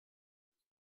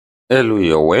Hello,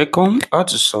 you're welcome. How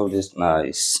to solve this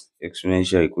nice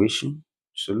exponential equation?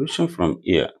 Solution from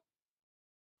here.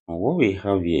 And what we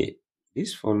have here,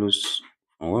 this follows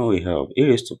from when we have a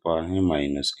raised to power n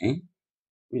minus n,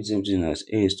 which is something as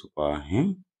a raised to power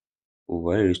n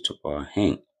over a raised to power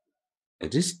n. And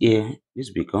this here, this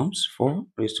becomes 4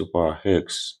 raised to power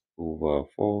x over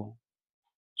 4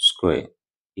 square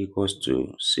equals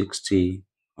to 60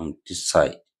 on this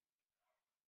side.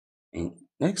 And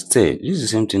next step, this is the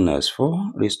same thing as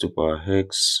 4 raised to power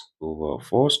x over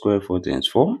 4 square 4 times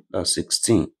 4, that's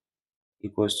 16,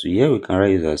 equals to, here we can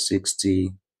write it as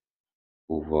 60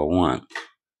 over 1.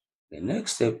 The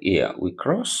next step here, we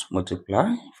cross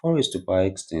multiply 4 raised to power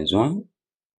x times 1,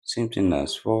 same thing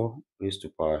as 4 raised to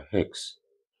power x,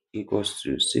 equals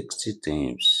to 60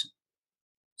 times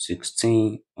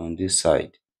 16 on this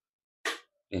side.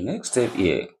 The next step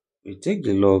here, we take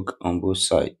the log on both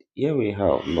sides. Here we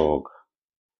have log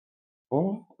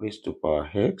 4 raised to power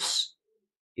x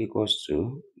equals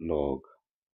to log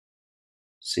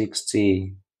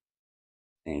 60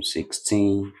 times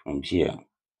 16 from here.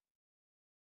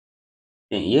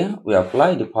 Then here we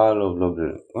apply the power law of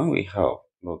logarithm when we have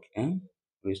log m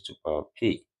raised to power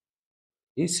p.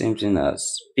 This same thing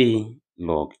as p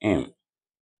log m.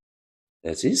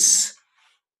 That is,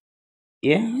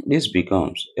 here this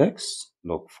becomes x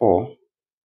log 4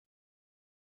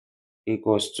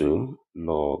 equals to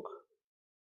log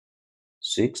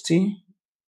 60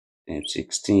 times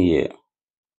 16 here.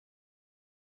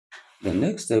 The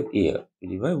next step here, we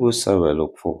divide both sides by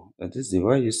log 4. That is,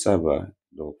 divide this side by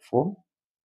log 4.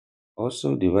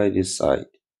 Also divide this side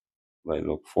by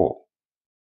log 4,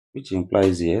 which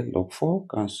implies here log 4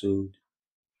 cancelled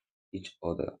each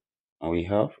other. And we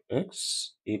have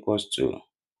x equals to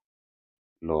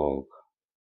log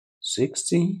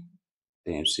 60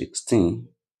 times 16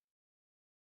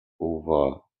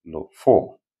 over log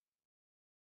 4.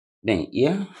 Then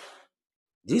here,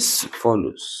 this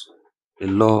follows the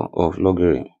law of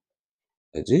logarithm.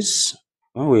 That is,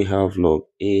 when we have log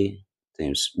a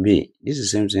times b, this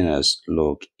is the same thing as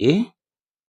log a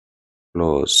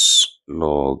plus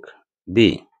log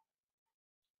b.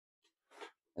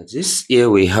 That is,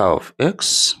 here we have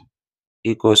x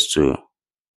equals to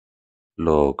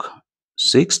log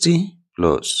 60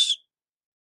 plus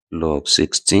log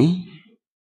 16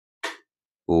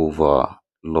 over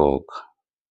log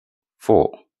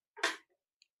 4.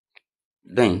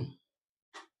 Then,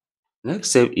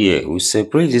 next step here, we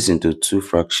separate this into two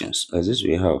fractions. As this,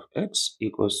 we have x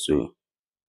equals to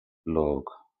log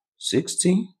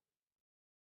 60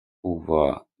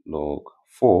 over log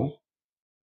 4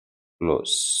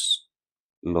 plus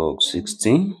log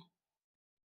 16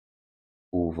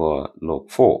 over log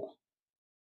 4.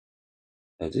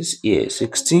 That is, here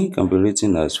 16 can be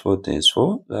written as 4 times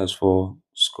 4, that's 4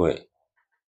 square.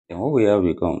 Then what we have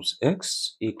becomes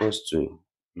x equals to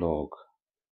log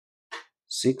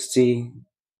 60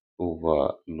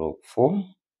 over log 4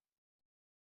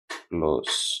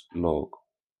 plus log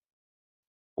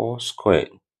 4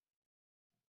 squared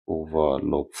over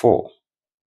log 4.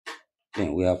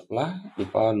 Then we apply the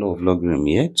power law of logarithm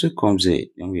here. 2 comes here.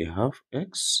 Then we have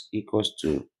x equals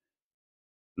to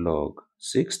log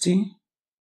 60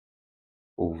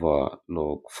 over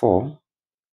log 4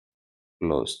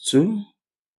 plus 2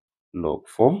 log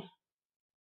 4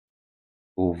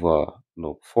 over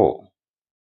log 4,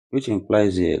 which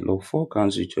implies here log 4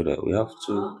 cancel each other. We have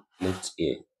 2 left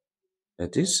here.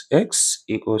 That is, x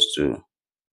equals to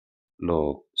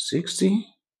log 60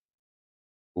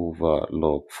 over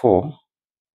log 4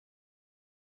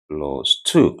 plus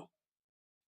 2.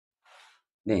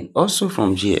 Then also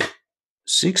from here,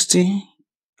 60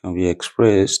 can be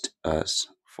expressed as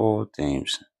 4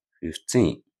 times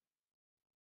 15.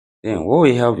 Then what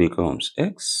we have becomes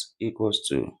x equals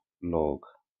to log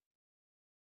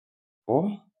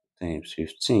 4 times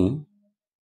 15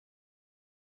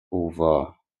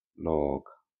 over log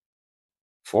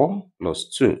 4 plus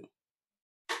 2.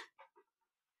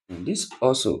 And this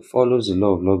also follows the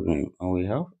law of logarithm, and we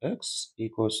have x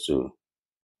equals to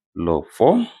log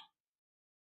 4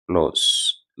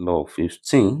 plus log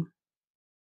 15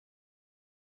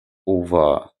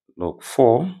 over log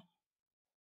 4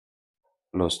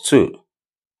 plus 2.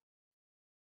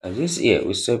 As this here,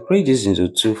 we separate this into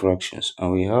two fractions,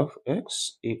 and we have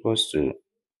x equals to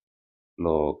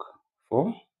log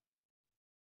 4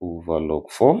 over log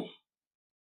 4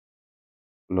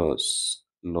 plus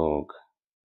log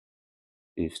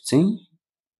 15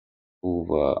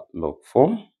 over log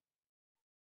 4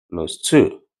 plus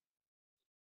 2,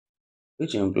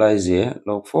 which implies here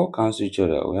log 4 cancel each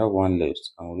other. We have 1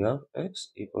 left, and we have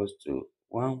x equals to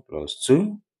 1 plus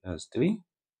 2, that's 3,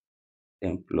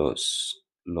 then plus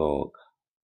log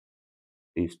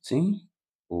 15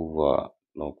 over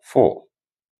log 4.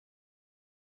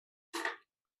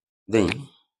 Then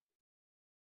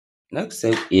next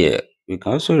step here, we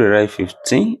can also rewrite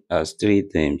 15 as 3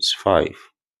 times 5.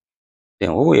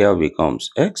 Then what we have becomes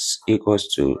x equals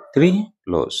to 3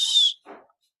 plus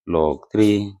log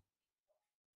 3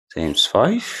 times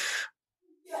 5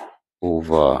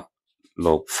 over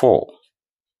log 4.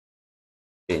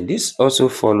 Then this also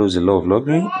follows the law of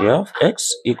logarithm. We have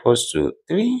x equals to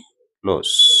 3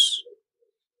 plus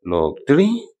log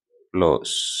 3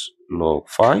 plus log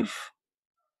 5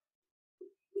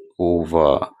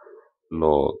 over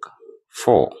log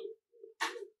 4.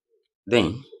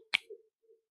 Then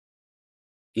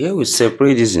here we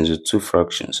separate this into two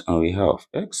fractions and we have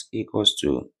x equals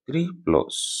to 3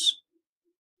 plus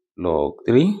log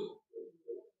 3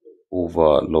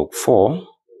 over log 4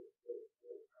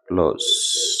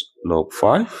 plus log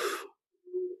 5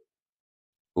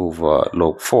 over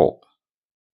log 4.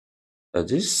 That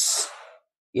is,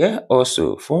 here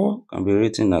also 4 can be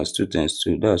written as 2 times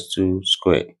 2, that's 2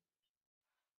 squared.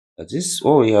 That is,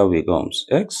 what we have becomes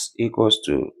x equals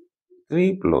to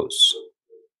 3 plus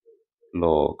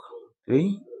log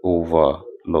 3 over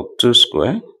log 2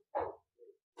 squared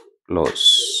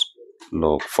plus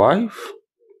log 5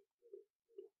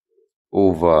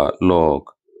 over log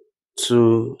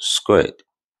 2 squared.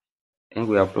 And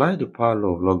we apply the power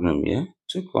law of logarithm here.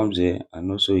 2 comes here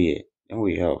and also here. Then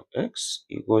we have x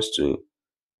equals to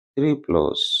 3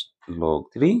 plus log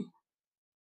 3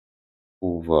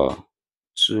 over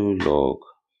 2 log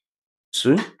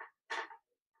 2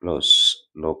 plus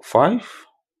log 5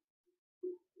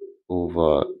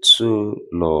 over 2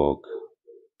 log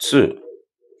 2.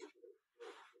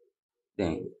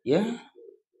 Then here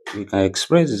we can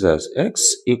express this as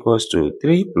x equals to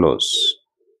 3 plus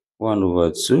 1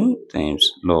 over 2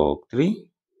 times log 3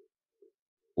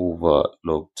 over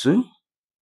log 2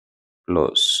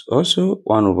 plus also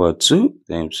 1 over 2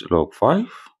 times log 5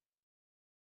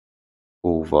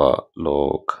 over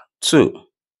log 2.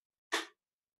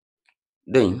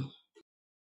 Then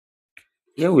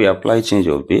here we apply change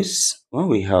of base when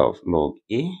we have log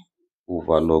a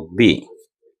over log b.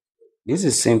 This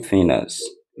is same thing as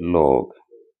log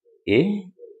a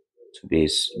to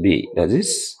base b. That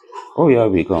is, all we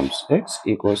have becomes x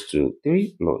equals to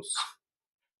 3 plus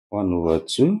 1 over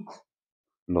 2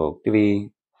 log 3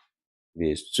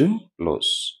 base 2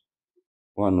 plus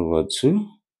 1 over 2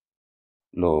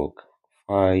 log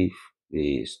 5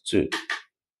 base 2.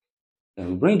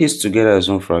 And we bring this together as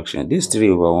one fraction. This 3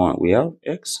 over 1, we have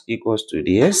x equals to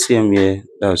the LCM here,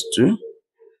 that's 2.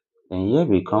 And here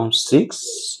becomes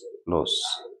 6 plus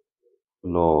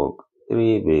log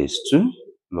 3 base 2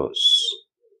 plus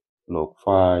log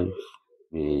 5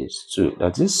 base 2.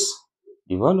 That is,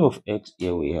 the value of x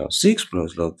here we have 6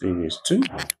 plus log 3 base 2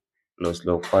 plus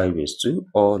log 5 base 2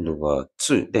 all over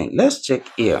 2. Then let's check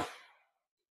here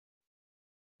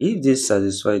if this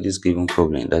satisfies this given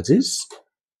problem. That is,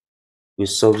 we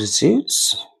substitute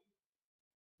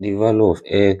the value of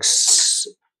x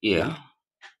here,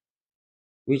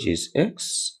 which is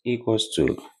x equals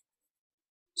to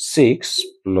 6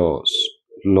 plus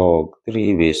log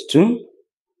 3 base 2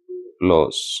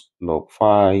 plus log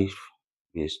 5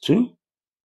 base 2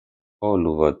 all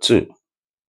over 2.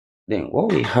 Then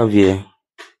what we have here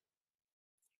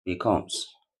becomes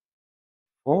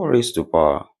 4 raised to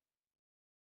power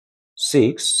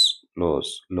 6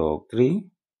 plus log 3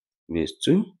 base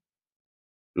 2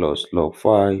 plus log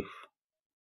 5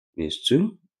 base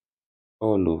 2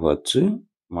 all over 2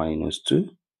 minus 2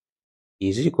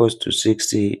 is equals to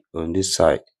 60 on this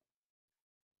side.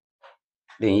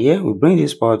 Then here we bring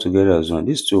this power together as one.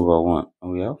 This 2 over 1.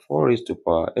 And we have 4 raised to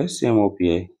power LCM up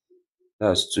here.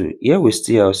 That's 2. Here we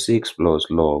still have 6 plus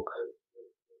log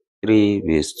 3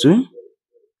 base 2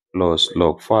 plus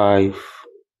log 5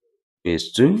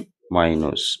 base 2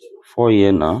 minus 4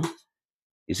 here now.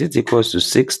 Is it equals to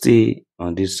 60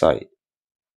 on this side?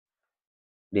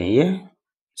 Then here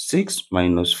 6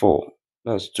 minus 4.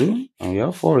 That's 2. And we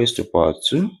have 4 raised to power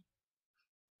 2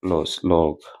 plus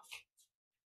log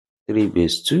 3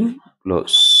 base 2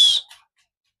 plus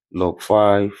log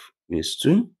 5 base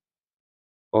 2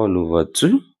 all over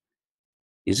 2.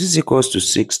 Is this equals to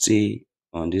 60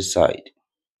 on this side?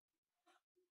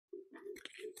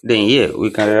 Then here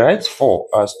we can write 4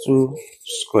 as 2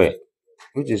 squared,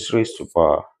 which is raised to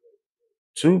power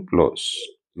 2 plus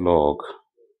log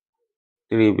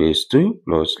 3 base 2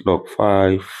 plus log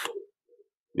 5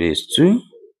 base 2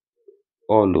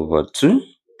 all over 2.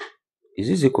 Is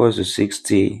this equals to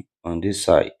 60 on this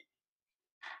side?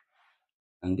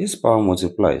 And this power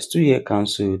multiplies. 2 here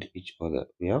cancelled each other.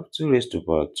 We have 2 raised to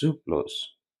power 2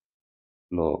 plus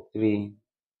log 3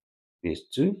 base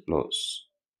 2 plus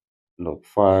log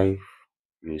 5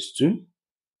 base 2.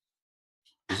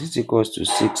 Is it equals to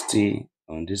 60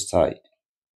 on this side?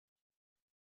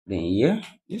 Then here,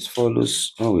 this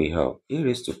follows when we have a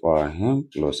raised to power m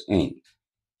plus n.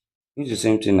 It's the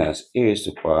same thing as a raised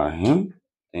to power m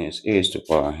times a raised to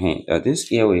power n. That is,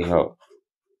 here we have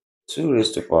 2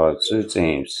 raised to power 2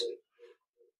 times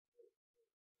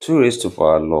 2 raised to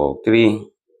power log 3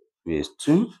 base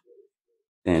 2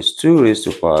 times 2 raised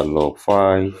to power log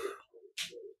 5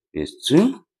 base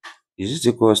 2. Is it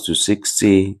equals to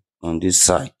 60 on this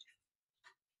side?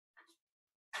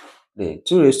 Then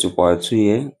 2 raised to power 2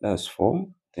 here, that's 4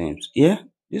 times here.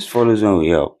 This follows when we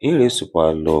have a raised to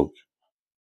power log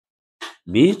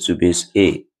b to base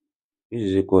a, which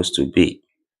is equals to b.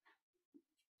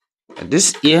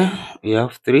 This here, we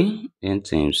have 3 then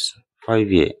times 5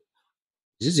 here.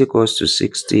 This is equals to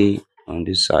 60 on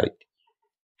this side.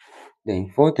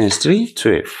 Then 4 times 3,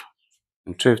 12.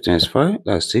 And 12 times 5,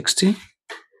 that's 60,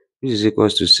 which is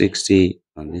equals to 60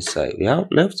 on this side. We have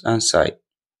left hand side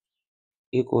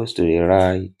equals to the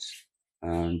right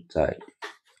hand side.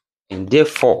 And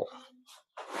therefore,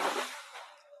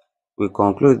 we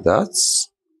conclude that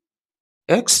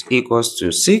x equals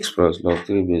to 6 plus log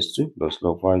 3 base 2 plus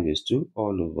log 5 base 2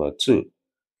 all over 2.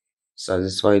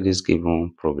 Satisfy this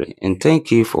given problem. And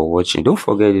thank you for watching. Don't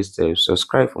forget this to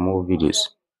subscribe for more videos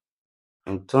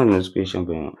and turn the notification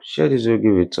bell on. Share this video,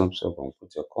 give it a thumbs up and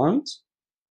put your comments.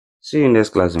 See you in next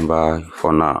class and bye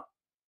for now.